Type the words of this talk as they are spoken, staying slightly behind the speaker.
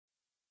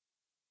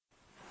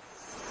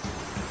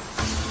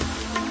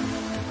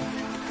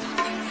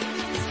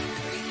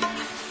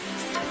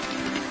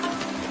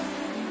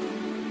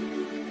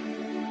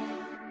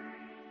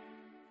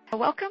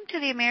Welcome to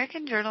the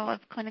American Journal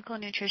of Clinical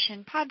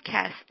Nutrition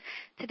podcast.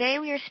 Today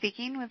we are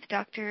speaking with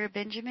Dr.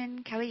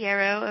 Benjamin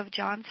Caballero of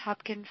Johns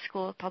Hopkins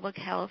School of Public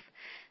Health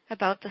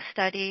about the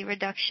study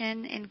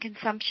Reduction in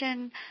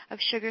Consumption of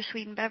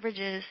Sugar-Sweetened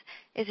Beverages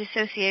is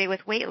Associated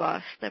with Weight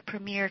Loss, the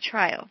Premier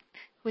Trial,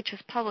 which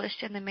was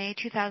published in the May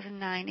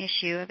 2009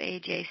 issue of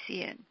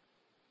AJCN.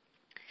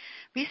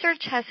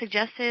 Research has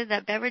suggested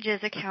that beverages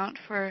account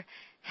for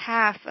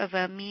half of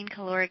a mean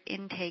caloric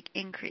intake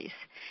increase,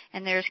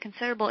 and there is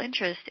considerable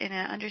interest in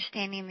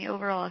understanding the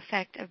overall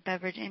effect of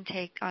beverage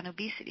intake on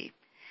obesity.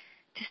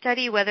 To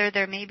study whether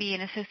there may be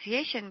an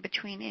association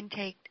between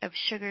intake of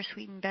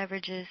sugar-sweetened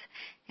beverages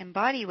and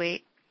body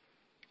weight,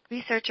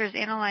 researchers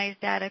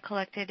analyzed data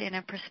collected in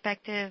a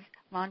prospective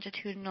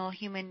longitudinal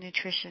human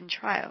nutrition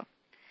trial.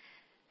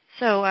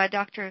 So,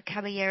 Dr.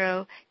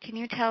 Caballero, can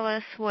you tell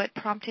us what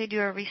prompted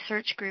your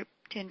research group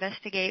to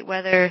investigate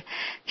whether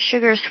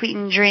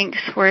sugar-sweetened drinks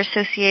were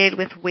associated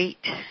with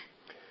weight?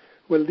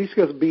 Well, this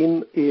has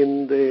been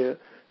in the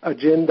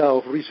agenda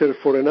of research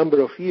for a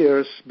number of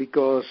years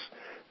because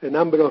a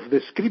number of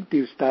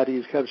descriptive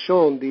studies have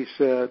shown this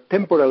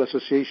temporal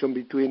association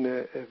between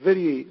a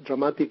very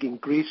dramatic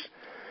increase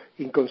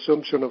in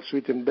consumption of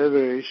sweetened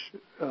beverage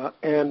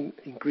and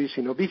increase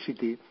in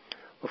obesity.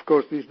 Of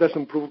course, this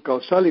doesn't prove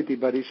causality,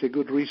 but it's a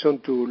good reason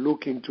to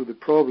look into the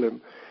problem.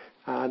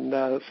 And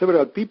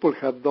several people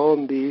have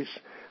done this,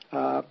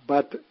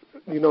 but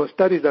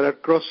studies that are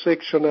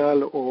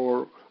cross-sectional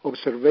or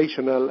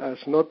observational are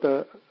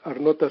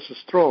not as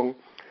strong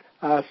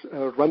as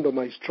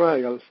randomized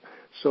trials.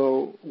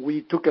 So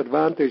we took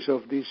advantage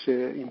of this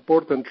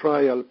important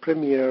trial,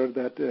 Premier,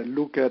 that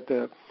look at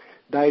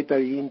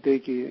dietary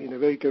intake in a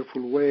very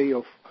careful way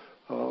of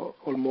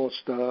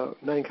almost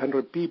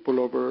 900 people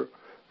over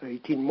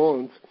 18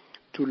 months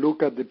to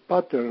look at the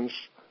patterns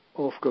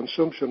of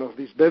consumption of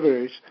this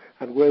beverage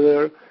and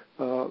whether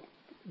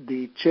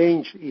the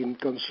change in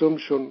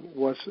consumption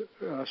was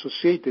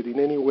associated in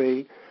any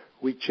way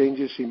with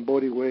changes in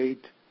body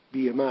weight,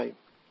 BMI.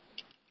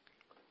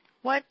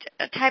 What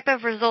type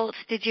of results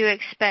did you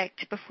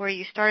expect before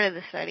you started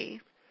the study?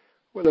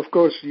 Well, of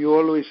course, you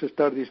always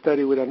start the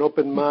study with an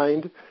open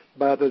mind,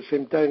 but at the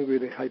same time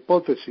with a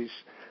hypothesis.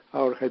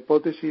 Our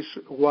hypothesis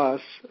was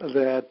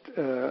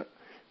that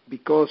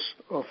because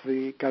of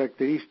the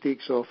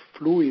characteristics of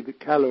fluid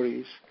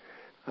calories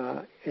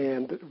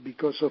and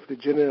because of the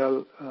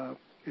general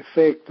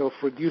effect of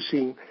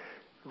reducing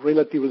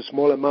relatively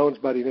small amounts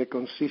but in a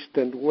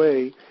consistent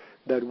way,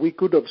 that we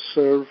could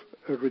observe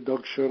a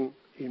reduction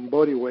in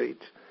body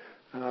weight.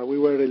 We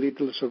were a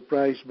little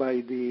surprised by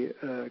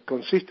the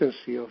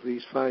consistency of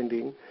this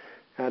finding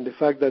and the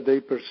fact that they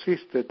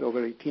persisted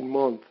over 18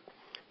 months.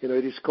 It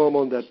is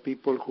common that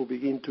people who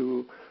begin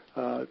to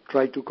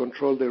try to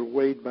control their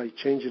weight by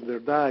changing their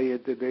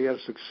diet, that they are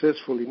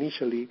successful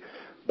initially,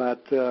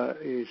 but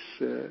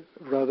it's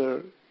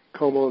rather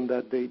common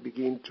that they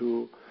begin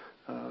to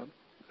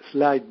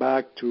slide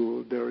back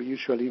to their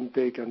usual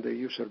intake and their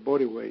usual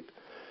body weight.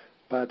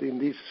 But in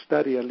this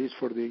study, at least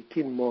for the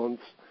 18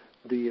 months,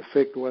 the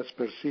effect was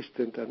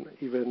persistent and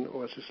even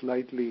was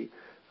slightly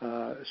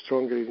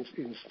stronger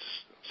in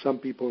some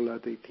people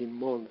at 18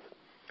 months.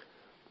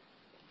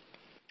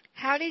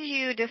 How did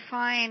you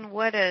define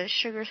what a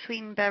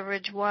sugar-sweetened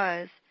beverage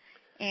was,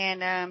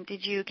 and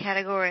did you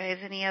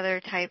categorize any other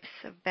types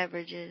of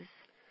beverages?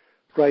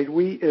 Right.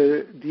 We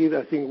did,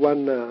 I think,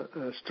 one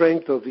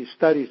strength of the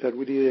study is that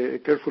we did a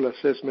careful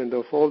assessment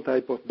of all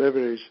type of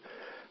beverage.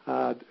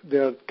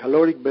 There are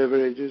caloric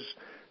beverages,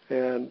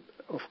 and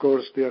of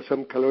course there are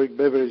some caloric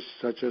beverages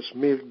such as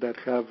milk that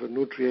have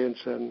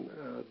nutrients and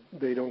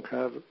they don't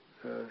have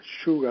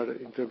sugar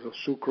in terms of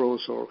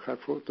sucrose or high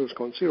fructose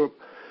corn syrup.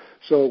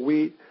 So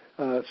we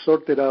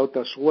sorted out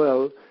as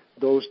well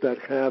those that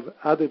have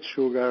added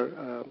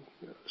sugar,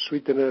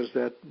 sweeteners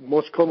that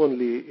most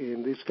commonly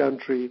in this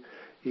country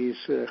is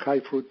high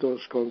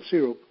fructose corn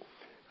syrup.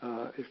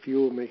 A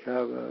few may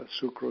have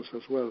sucrose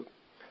as well.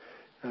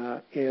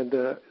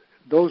 And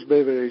those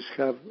beverages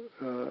have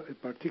a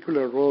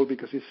particular role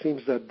because it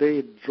seems that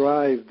they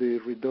drive the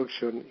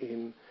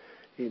reduction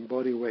in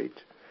body weight.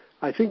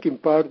 I think in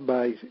part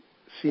by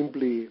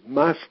simply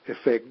mass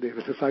effect,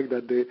 the fact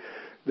that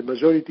the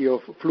majority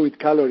of fluid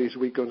calories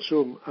we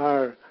consume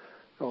are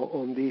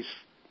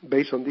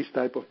based on this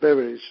type of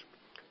beverage,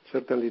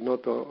 certainly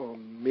not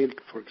on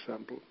milk, for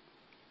example.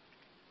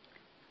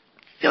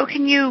 So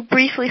can you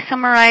briefly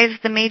summarize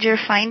the major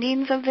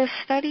findings of this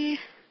study?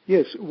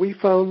 Yes, we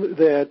found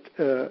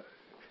that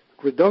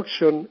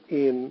reduction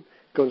in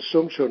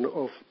consumption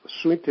of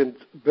sweetened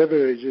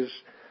beverages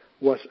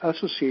was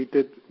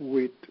associated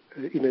with,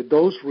 in a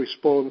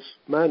dose-response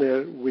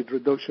manner, with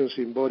reductions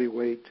in body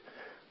weight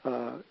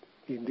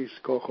in this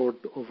cohort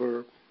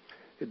over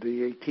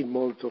the 18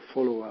 months of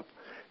follow-up,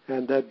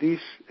 and that this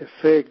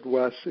effect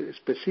was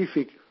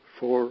specific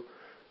for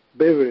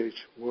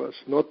beverage, was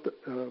not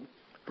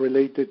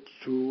related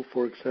to,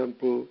 for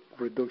example,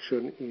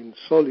 reduction in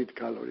solid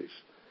calories.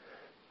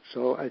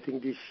 So I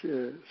think this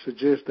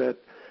suggests that,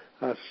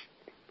 as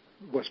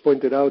was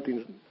pointed out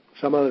in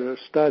some other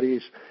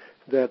studies,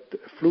 that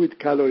fluid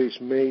calories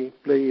may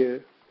play a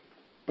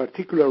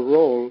particular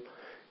role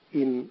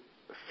in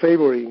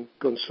favoring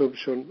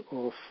consumption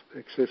of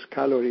excess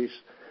calories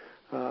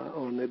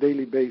on a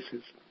daily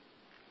basis.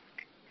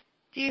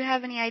 Do you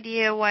have any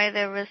idea why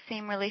the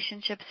same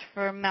relationships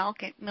for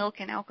milk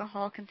and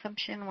alcohol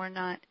consumption were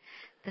not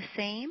the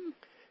same?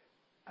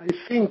 I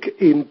think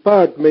in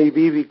part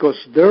maybe because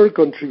their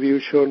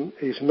contribution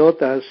is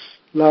not as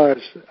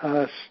large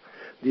as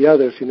the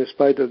others, in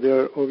spite of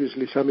there are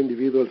obviously some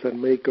individuals that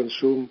may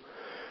consume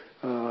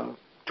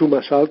too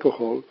much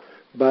alcohol.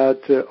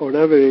 But on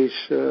average,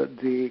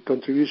 the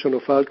contribution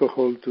of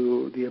alcohol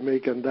to the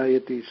American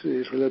diet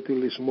is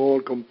relatively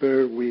small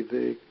compared with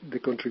the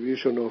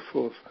contribution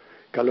of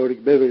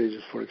caloric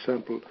beverages, for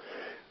example.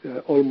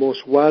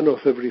 Almost 1 of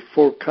every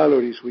 4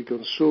 calories we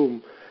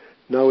consume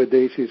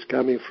nowadays is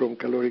coming from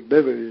caloric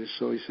beverages.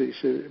 So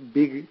it's a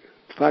big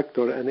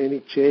factor, and any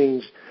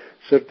change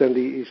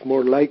certainly is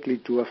more likely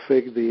to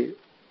affect the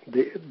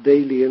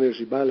daily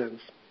energy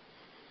balance.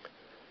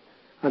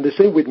 And the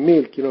same with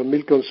milk.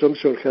 Milk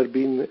consumption has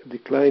been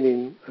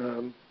declining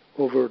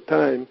over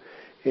time,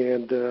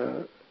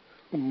 and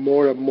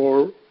more and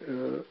more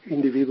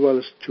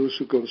individuals choose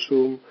to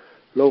consume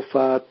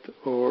low-fat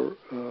or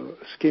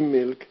skim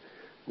milk,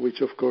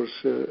 which of course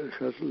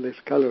has less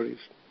calories.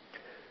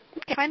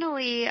 Okay.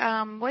 Finally,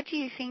 what do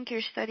you think your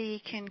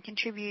study can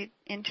contribute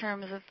in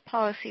terms of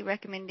policy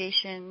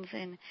recommendations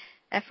and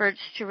efforts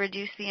to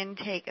reduce the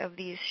intake of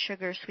these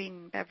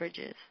sugar-sweetened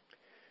beverages?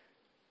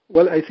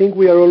 Well, I think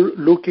we are all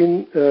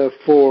looking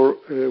for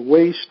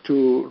ways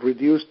to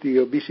reduce the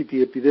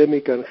obesity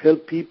epidemic and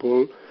help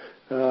people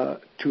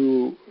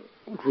to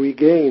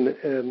regain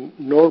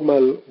a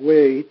normal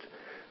weight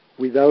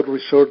without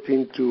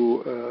resorting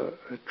to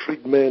a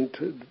treatment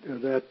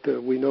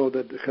that we know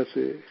that has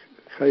a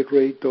high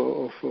rate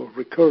of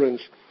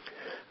recurrence.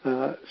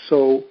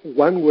 So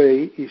one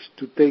way is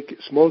to take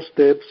small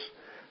steps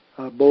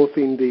both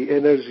in the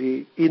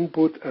energy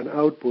input and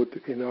output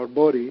in our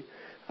body.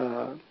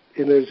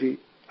 Energy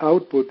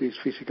output is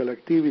physical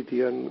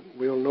activity, and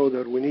we all know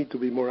that we need to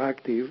be more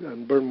active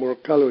and burn more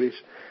calories.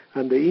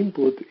 And the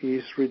input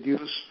is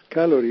reduce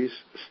calories,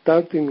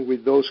 starting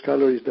with those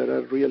calories that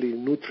are really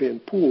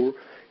nutrient poor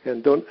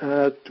and don't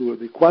add to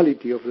the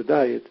quality of the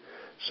diet.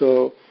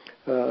 So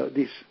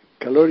this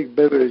caloric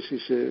beverage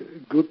is a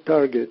good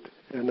target,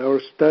 and our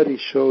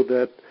studies show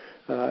that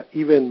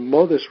even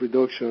modest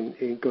reduction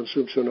in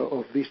consumption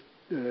of this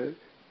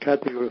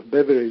category of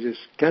beverages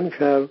can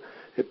have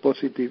a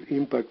positive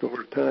impact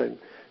over time.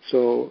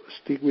 So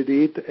stick with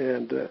it,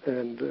 and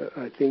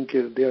I think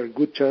there are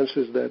good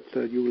chances that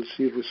you will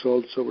see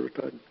results over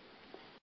time.